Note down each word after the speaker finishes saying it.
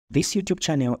This YouTube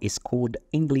channel is called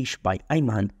English by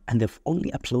Iman, and they've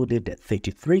only uploaded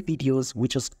 33 videos,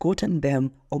 which has gotten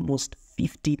them almost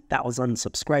 50,000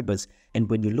 subscribers. And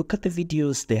when you look at the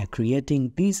videos they are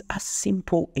creating, these are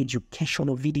simple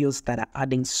educational videos that are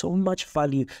adding so much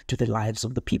value to the lives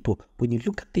of the people. When you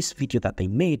look at this video that they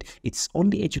made, it's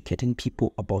only educating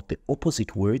people about the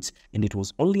opposite words, and it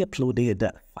was only uploaded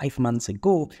 5 months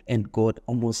ago and got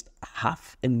almost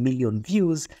 500,000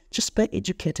 views just by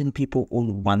educating people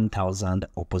on 1,000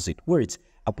 opposite words.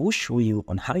 I will show you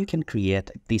on how you can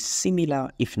create this similar,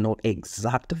 if not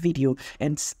exact video,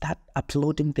 and start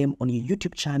uploading them on your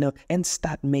YouTube channel and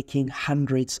start making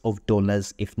hundreds of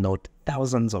dollars, if not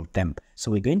thousands of them.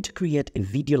 So we're going to create a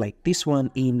video like this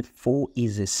one in 4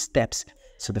 easy steps.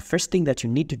 So the first thing that you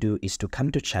need to do is to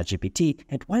come to ChatGPT,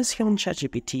 and once you're on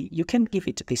ChatGPT, you can give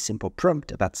it this simple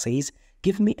prompt that says,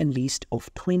 give me a list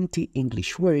of 20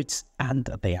 English words and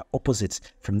their opposites.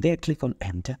 From there, click on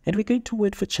enter, and we're going to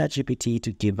wait for ChatGPT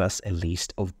to give us a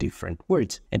list of different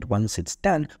words. And once it's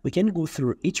done, we can go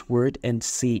through each word and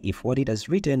see if what it has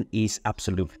written is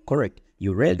absolutely correct.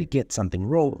 You rarely get something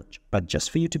wrong, but just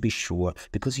for you to be sure,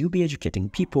 because you'll be educating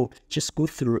people, just go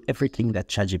through everything that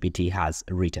ChatGPT has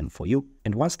written for you.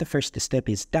 And once the first step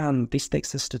is done, this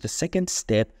takes us to the second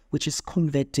step, which is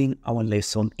converting our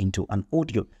lesson into an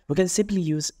audio. We can simply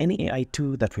use any AI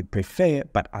tool that we prefer,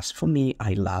 but as for me,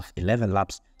 I love 11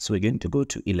 Labs. So we're going to go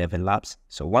to 11 Labs.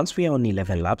 So once we are on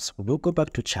 11 Labs, we'll go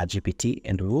back to ChatGPT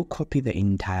and we will copy the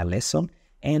entire lesson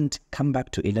and come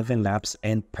back to 11 Labs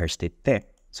and paste it there.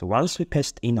 So once we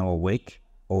paste in our work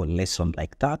or lesson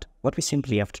like that, what we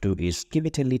simply have to do is give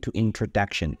it a little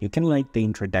introduction. You can write the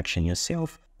introduction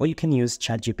yourself, or you can use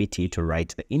ChatGPT to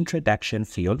write the introduction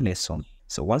for your lesson.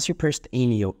 So once you paste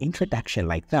in your introduction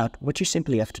like that, what you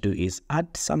simply have to do is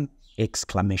add some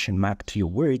exclamation mark to your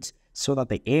words so that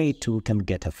the AI tool can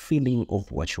get a feeling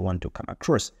of what you want to come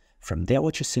across. From there,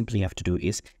 what you simply have to do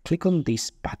is click on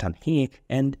this button here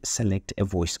and select a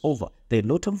voiceover. There are a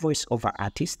lot of voiceover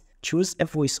artists. Choose a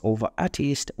voiceover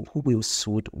artist who will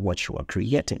suit what you are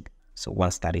creating. So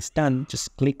once that is done,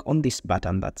 just click on this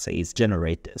button that says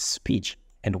generate speech.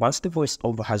 And once the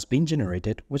voiceover has been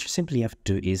generated, what you simply have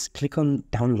to do is click on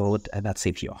download, and that's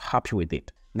if you're happy with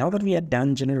it. Now that we are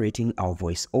done generating our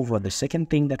voiceover, the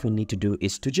second thing that we need to do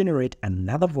is to generate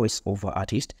another voiceover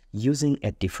artist using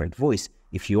a different voice.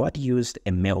 If you had used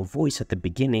a male voice at the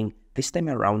beginning, this time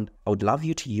around, I would love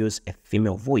you to use a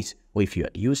female voice. Or if you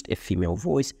had used a female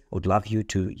voice, I would love you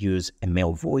to use a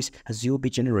male voice, as you'll be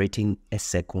generating a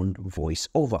second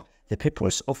voiceover. The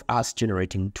purpose of us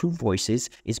generating 2 voices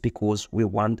is because we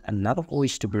want another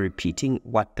voice to be repeating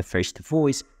what the first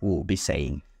voice will be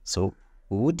saying. So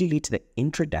we will delete the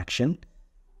introduction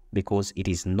because it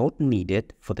is not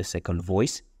needed for the second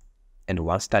voice. And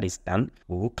once that is done,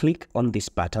 we will click on this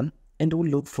button and we'll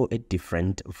look for a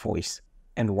different voice.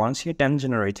 And once you're done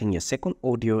generating your second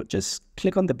audio, just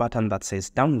click on the button that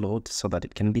says download so that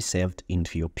it can be saved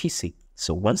into your PC.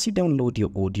 So once you download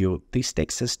your audio, this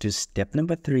takes us to step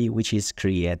number 3, which is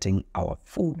creating our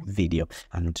full video.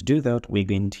 And to do that, we're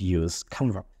going to use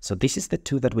Canva. So this is the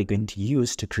tool that we're going to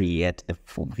use to create the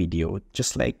full video,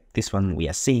 just like this one we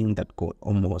are seeing that got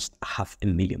almost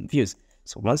 500,000 views.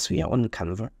 So once we are on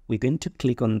Canva, we're going to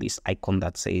click on this icon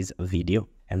that says video.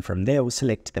 And from there, we'll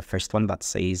select the first one that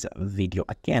says video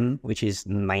again, which is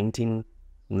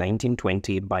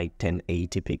 1920 by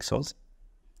 1080 pixels.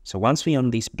 So once we're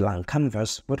on this blank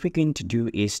canvas, what we're going to do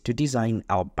is to design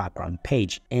our background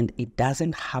page. And it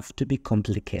doesn't have to be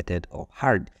complicated or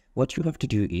hard. What you have to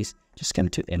do is just come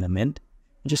to element,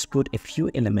 just put a few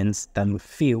elements that you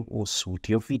feel will suit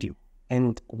your video.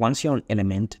 And once you're on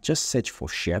element, just search for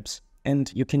shapes, and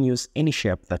you can use any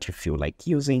shape that you feel like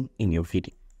using in your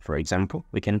video. For example,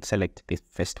 we can select the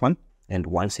first one, and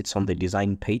once it's on the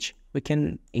design page, we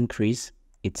can increase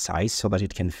its size so that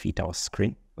it can fit our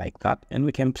screen like that, and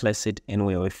we can place it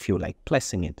anywhere we feel like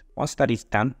placing it. Once that is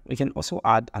done, we can also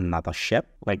add another shape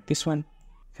like this one.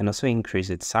 We can also increase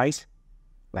its size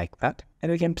like that,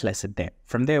 and we can place it there.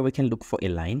 From there, we can look for a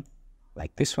line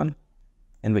like this one,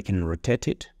 and we can rotate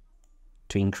it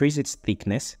to increase its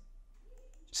thickness.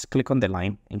 Just click on the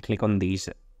line and click on these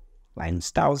line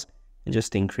styles and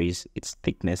just increase its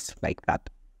thickness like that.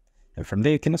 And from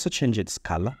there, you can also change its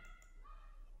color,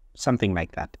 something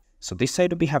like that. So this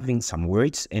side will be having some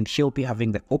words, and he'll be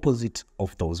having the opposite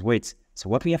of those words. So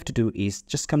what we have to do is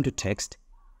just come to text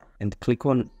and click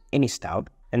on any style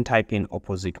and type in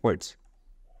opposite words.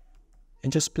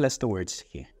 And just place the words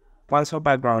here. Once our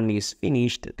background is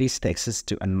finished, this takes us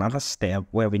to another step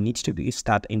where we need to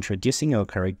start introducing our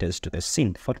characters to the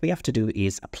scene. What we have to do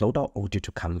is upload our audio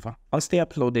to Canva. Once they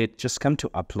upload it, just come to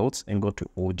Uploads and go to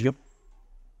Audio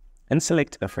and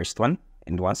select the first one.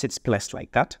 And once it's placed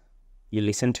like that, you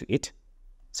listen to it.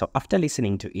 So after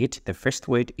listening to it, the first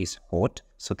word is hot.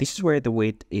 So this is where the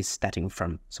word is starting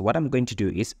from. So what I'm going to do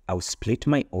is I'll split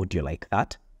my audio like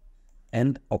that.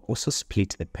 And I'll also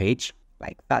split the page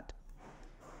like that.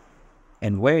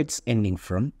 And where it's ending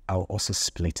from, I'll also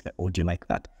split the audio like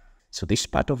that. So this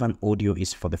part of an audio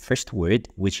is for the first word,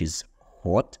 which is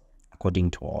hot, according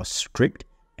to our script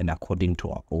and according to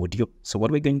our audio. So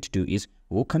what we're going to do is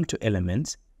we'll come to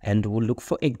Elements and we'll look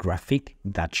for a graphic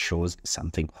that shows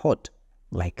something hot,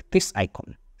 like this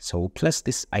icon. So we'll place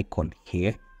this icon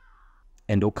here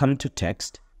and we'll come to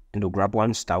Text and we'll grab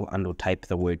one style and we'll type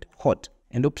the word hot.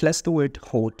 And we'll place the word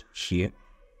hot here.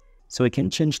 So we can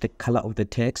change the color of the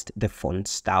text, the font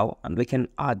style, and we can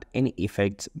add any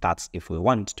effects that's if we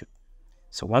want to.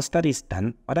 So once that is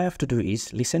done, what I have to do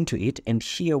is listen to it and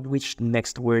hear which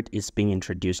next word is being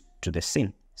introduced to the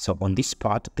scene. So on this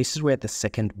part, this is where the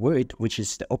second word, which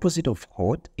is the opposite of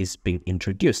hot, is being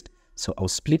introduced. So I'll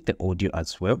split the audio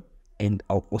as well, and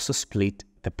I'll also split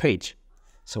the page.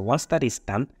 So once that is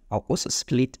done, I'll also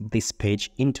split this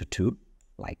page into two,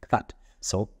 like that.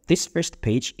 So this first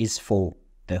page is for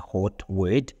the hot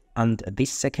word, and this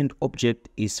second object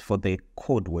is for the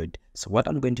code word. So what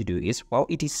I'm going to do is, while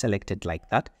it is selected like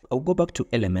that, I'll go back to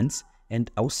Elements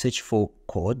and I'll search for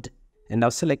code, and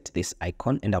I'll select this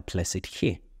icon and I'll place it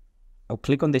here. I'll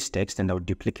click on this text and I'll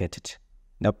duplicate it.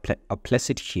 Now I'll place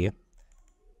it here.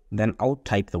 Then I'll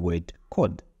type the word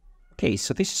code. Okay,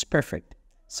 so this is perfect.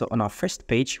 So on our first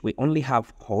page, we only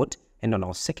have hot, and on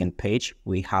our second page,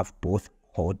 we have both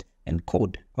hot and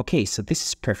code. Okay, so this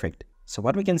is perfect. So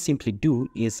what we can simply do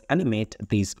is animate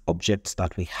these objects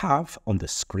that we have on the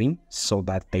screen so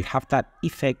that they have that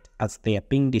effect as they are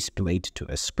being displayed to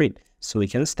a screen. So we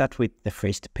can start with the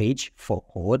first page for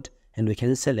hot, and we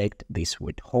can select this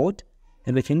word hot,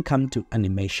 and we can come to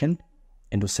animation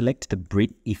and we'll select the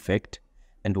breathe effect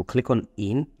and we'll click on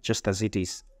in just as it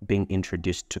is being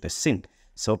introduced to the scene.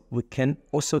 So we can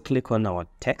also click on our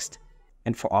text,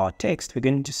 and for our text, we're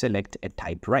going to select a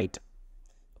typewriter.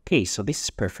 Okay, so this is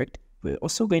perfect. We're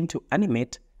also going to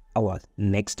animate our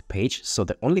next page. So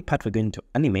the only part we're going to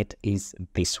animate is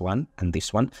this one and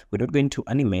this one. We're not going to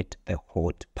animate the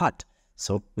hot part.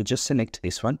 So we'll just select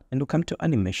this one and we'll come to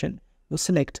animation. We'll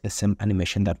select the same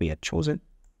animation that we had chosen.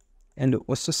 And we'll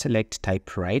also select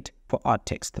typewrite for our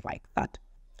text like that.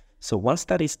 So once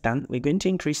that is done, we're going to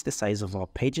increase the size of our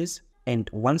pages. And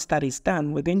once that is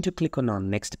done, we're going to click on our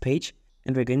next page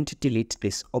and we're going to delete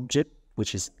this object,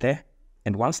 which is there.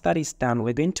 And once that is done,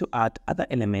 we're going to add other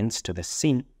elements to the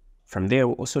scene. From there,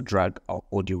 we'll also drag our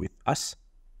audio with us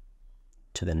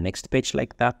to the next page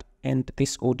like that. And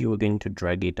this audio, we're going to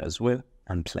drag it as well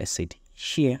and place it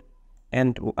here.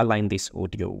 And we'll align this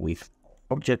audio with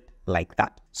object like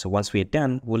that. So once we're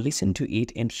done, we'll listen to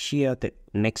it and hear the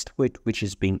next word which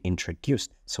is being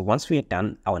introduced. So once we're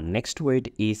done, our next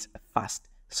word is fast.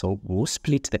 So we'll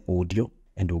split the audio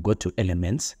and we'll go to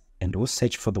Elements and we'll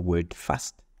search for the word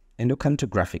fast. And we'll come to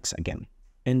graphics again.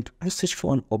 And we'll search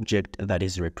for an object that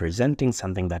is representing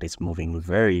something that is moving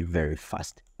very, very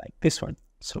fast, like this one.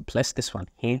 So place this one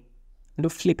here, and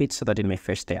we'll flip it so that it may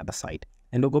face the other side.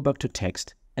 And we'll go back to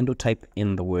text, and we'll type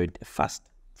in the word fast.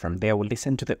 From there, we'll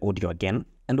listen to the audio again,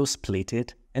 and we'll split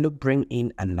it, and we'll bring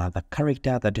in another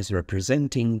character that is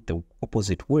representing the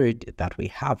opposite word that we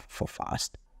have for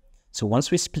fast. So once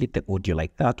we split the audio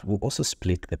like that, we'll also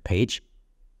split the page.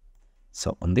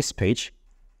 So on this page,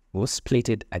 we'll split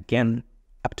it again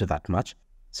up to that much.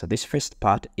 So this first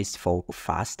part is for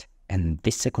fast and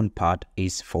this second part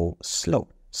is for slow.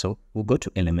 So we'll go to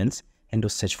Elements and we'll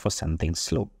search for something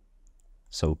slow.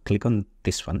 So click on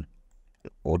this one,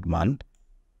 odd man.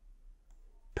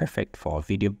 Perfect for our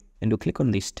video. And we'll click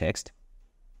on this text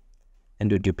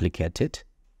and we'll duplicate it,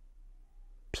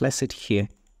 place it here,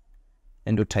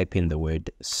 and we'll type in the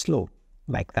word slow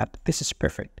like that. This is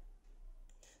perfect.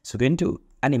 So we're going to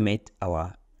animate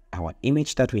our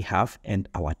image that we have and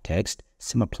our text.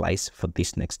 Same applies for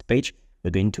this next page.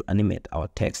 We're going to animate our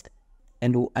text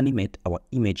and we'll animate our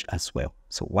image as well.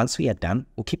 So once we are done,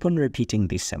 we'll keep on repeating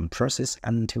this same process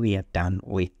until we are done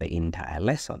with the entire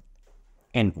lesson.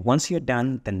 And once you're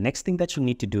done, the next thing that you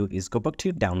need to do is go back to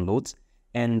your downloads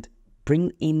and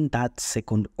bring in that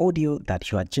second audio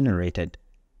that you had generated.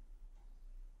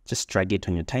 Just drag it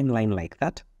on your timeline like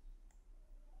that.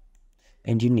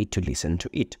 And you need to listen to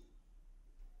it.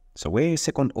 So where your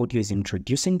second audio is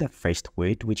introducing the first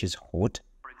word, which is hot.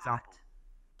 For example,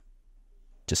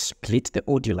 just split the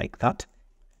audio like that.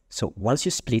 So once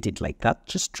you split it like that,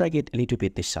 just drag it a little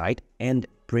bit this side and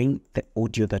bring the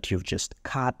audio that you've just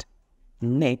cut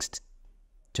next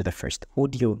to the first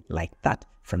audio like that.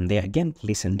 From there again,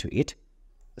 listen to it,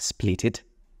 split it,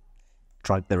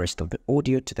 drag the rest of the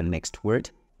audio to the next word,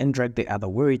 and drag the other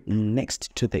word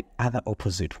next to the other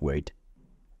opposite word.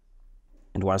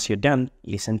 And once you're done,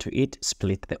 listen to it,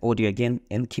 split the audio again,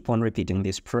 and keep on repeating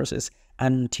this process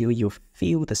until you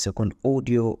feel the second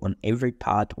audio on every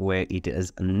part where it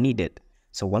is needed.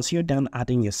 So once you're done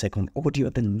adding your second audio,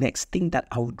 the next thing that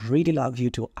I would really love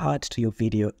you to add to your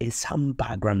video is some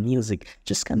background music.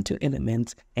 Just come to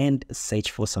Elements and search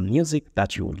for some music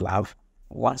that you would love.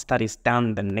 Once that is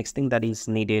done, the next thing that is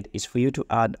needed is for you to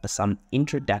add some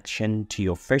introduction to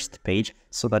your first page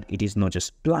so that it is not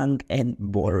just blank and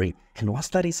boring. And once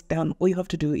that is done, all you have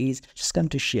to do is just come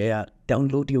to share,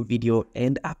 download your video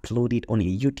and upload it on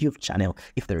your YouTube channel.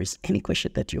 If there is any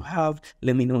question that you have,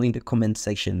 let me know in the comment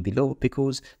section below,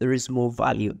 because there is more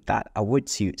value that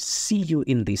awaits you. See you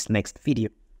in this next video.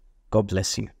 God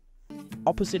bless you.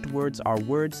 Opposite words are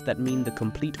words that mean the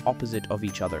complete opposite of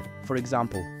each other. For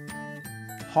example,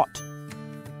 hot,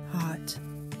 hot,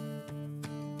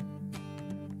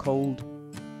 cold,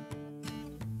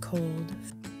 cold,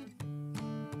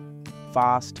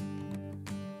 fast,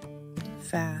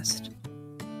 fast,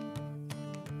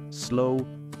 slow,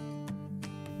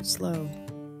 slow,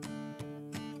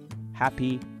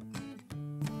 happy,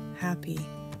 happy,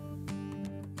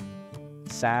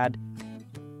 sad,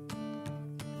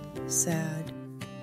 sad,